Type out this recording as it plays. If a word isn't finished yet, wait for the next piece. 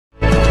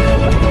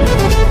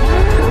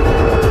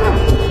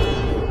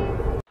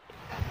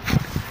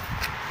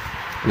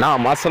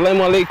Naam,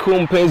 assalamu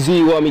alaikum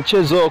mpenzi wa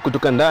michezo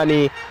kutoka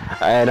ndani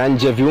na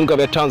nje ya viunga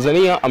vya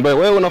Tanzania, ambaye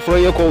wewe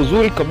unafurahia kwa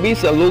uzuri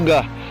kabisa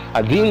lugha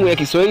adhimu ya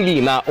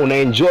Kiswahili na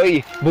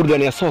unaenjoy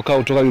burudani ya soka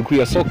kutoka ligi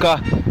ya soka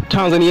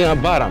Tanzania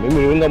bara.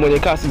 Mimi ni unga mwenye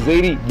kasi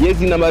zaidi,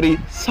 jezi nambari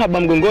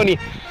 7 mgongoni.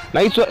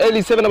 Naitwa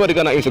Eli7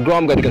 napatikana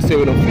Instagram katika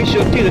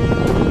 7official,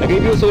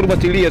 lakini pia usahau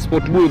kubatilia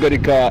Sportbull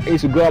katika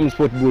Instagram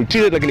Sportbull,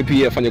 lakini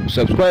pia fanya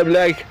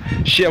kusubscribe, like,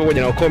 share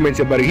pamoja na comment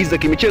ya habari hizi za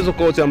kimichezo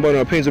kwa wote ambao ni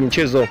wapenzi wa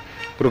michezo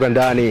kutoka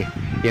ndani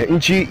ya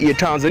nchi ya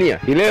Tanzania.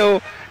 Hii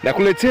leo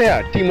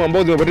nakuletea timu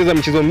ambazo zimepoteza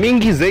michezo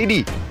mingi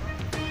zaidi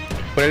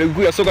kwenye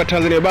ligi ya soka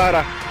Tanzania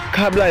bara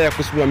kabla ya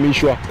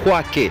kusimamishwa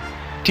kwake.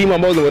 Timu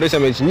ambazo zimepoteza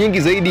mechi nyingi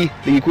zaidi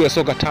ligi kuu ya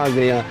soka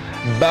Tanzania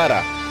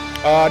bara.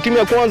 Timu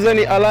ya kwanza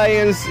ni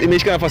Alliance,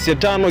 imeshika nafasi ya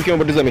 5 ikiwa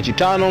imepoteza mechi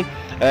 5.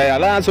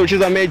 Alliance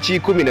walicheza mechi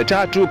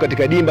 13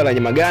 katika dimba la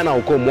Nyamagana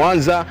huko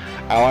Mwanza.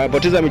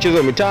 Wamepoteza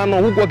michezo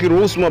 5 huku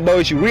wakiruhusu mabao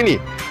 20.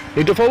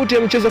 Ni tofauti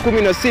ya michezo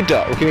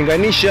 16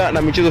 ukilinganisha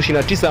na michezo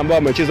 29 ambayo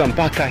wamecheza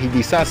mpaka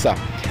hivi sasa.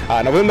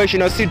 Novemba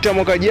 26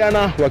 mwaka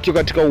jana wakiwa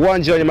katika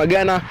uwanja wa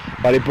Nyamagana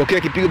walipokea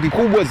kipigo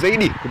kikubwa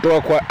zaidi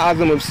kutoka kwa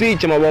Azam FC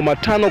cha mabao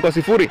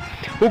 5-0,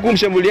 huku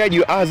mshambuliaji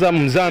wa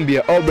Azam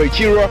Mzambia Aubrey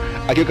Chirwa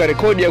akiweka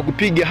rekodi ya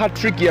kupiga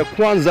hat-trick ya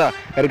kwanza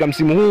katika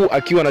msimu huu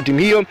akiwa na timu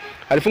hiyo.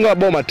 Alifunga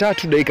mabao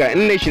 3 dakika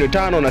 4,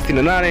 25 na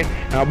 68,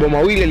 na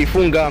mabao 2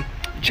 alifunga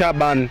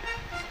Chaban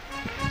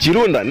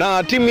Chirunda.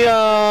 Na timu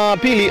ya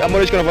pili ambayo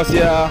inashika nafasi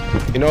ya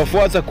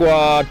inayofuata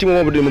kwa timu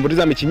ambayo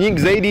imepoteza mechi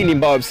nyingi zaidi ni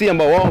Mbao FC,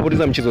 ambao wao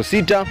wamepoteza michezo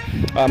 6.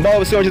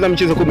 Mbao FC wamecheza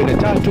michezo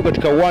 13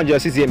 katika uwanja wa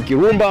CCM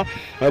Kirumba,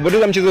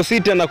 wamepoteza michezo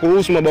 6 na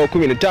kuruhusu mabao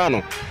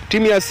 15.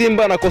 Timu ya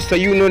Simba na Coastal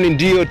Union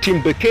ndio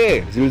timu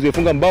pekee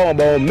zilizofunga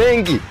mabao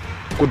mengi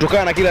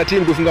kutokana na kila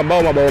timu kufunga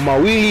mabao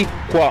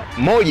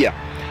 2-1.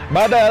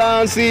 Baada ya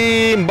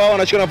Alliance, Mbao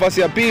anachukua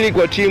nafasi ya pili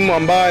kwa timu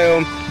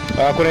ambayo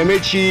kuna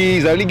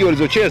mechi za ligi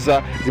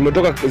walizocheza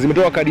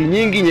zimetoka kadi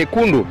nyingi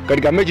nyekundu.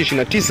 Katika mechi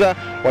 29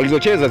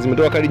 walizocheza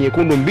zimetoka kadi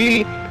nyekundu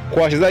 2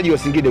 kwa wachezaji wa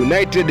Singida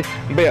United,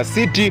 Mbeya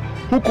City,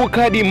 huku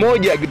kadi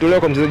moja ikitolewa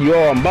kwa mchezaji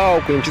wao ambao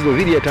kwenye mchezo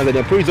dhidi ya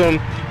Tanzania Prison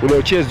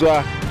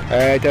uliochezwa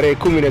tarehe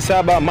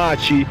 17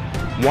 Machi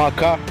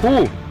mwaka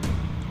huu.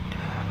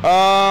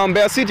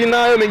 Mbeya City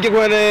nayo imeingia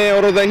kwenye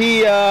orodha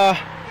hii ya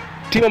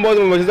timu ambazo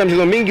zimecheza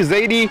michezo mingi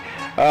zaidi,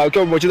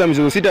 ukiwa wamecheza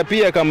michezo 6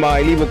 pia kama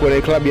ilivyo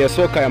kwenye klabu ya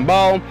soka ya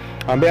Mbao.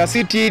 Mbeya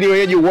City ni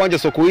wenyeji uwanja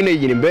Sokoine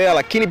jijini Mbeya,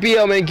 lakini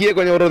pia wameingia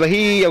kwenye orodha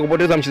hii ya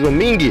kupoteza michezo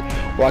mingi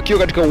wakiwa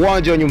katika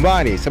uwanja wa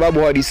nyumbani, sababu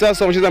hadi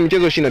sasa wamecheza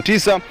michezo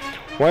 29,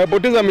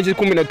 wamepoteza mechi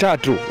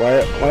 13,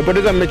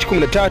 wamepoteza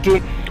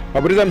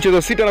michezo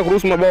 6 na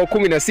kuruhusu mabao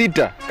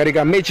 16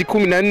 katika mechi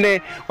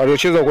 14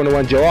 waliocheza kwenye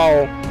uwanja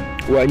wao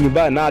wa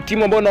nyumbani. Na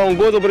timu ambayo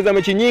inaongoza kupoteza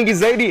mechi nyingi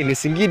zaidi ni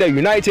Singida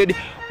United.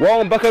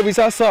 Wao mpaka hivi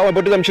sasa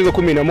wamepoteza michezo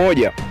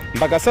 11.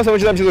 Mpaka sasa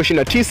wamecheza michezo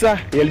 29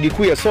 ya ligi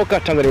kuu ya soka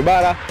Tanzania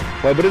bara.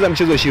 Wamepoteza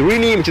michezo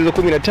 20, michezo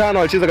 15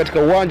 walicheza katika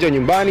uwanja wa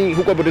nyumbani,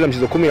 huku wamepoteza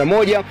michezo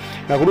 11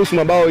 na kuruhusu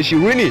mabao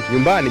 20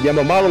 nyumbani,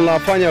 jambo ambalo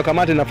linawafanya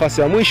wakamate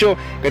nafasi ya mwisho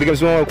katika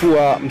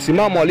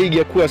msimamo wa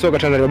ligi kuu ya soka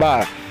Tanzania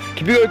bara.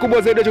 Kipigo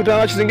kikubwa zaidi cha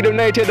utanacho Singida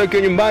United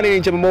wakiwa nyumbani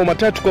ni cha mabao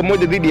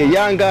 3-1 dhidi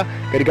ya Yanga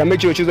katika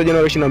mechi iliyochezwa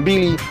Januari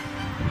 22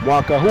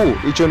 mwaka huu.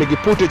 Hicho ni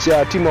kipute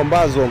cha timu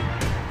ambazo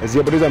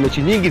zimepoteza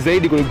mechi nyingi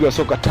zaidi kwenye ligi ya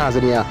soka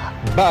Tanzania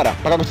bara.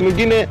 Mpaka wakati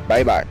mwingine,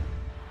 bye bye.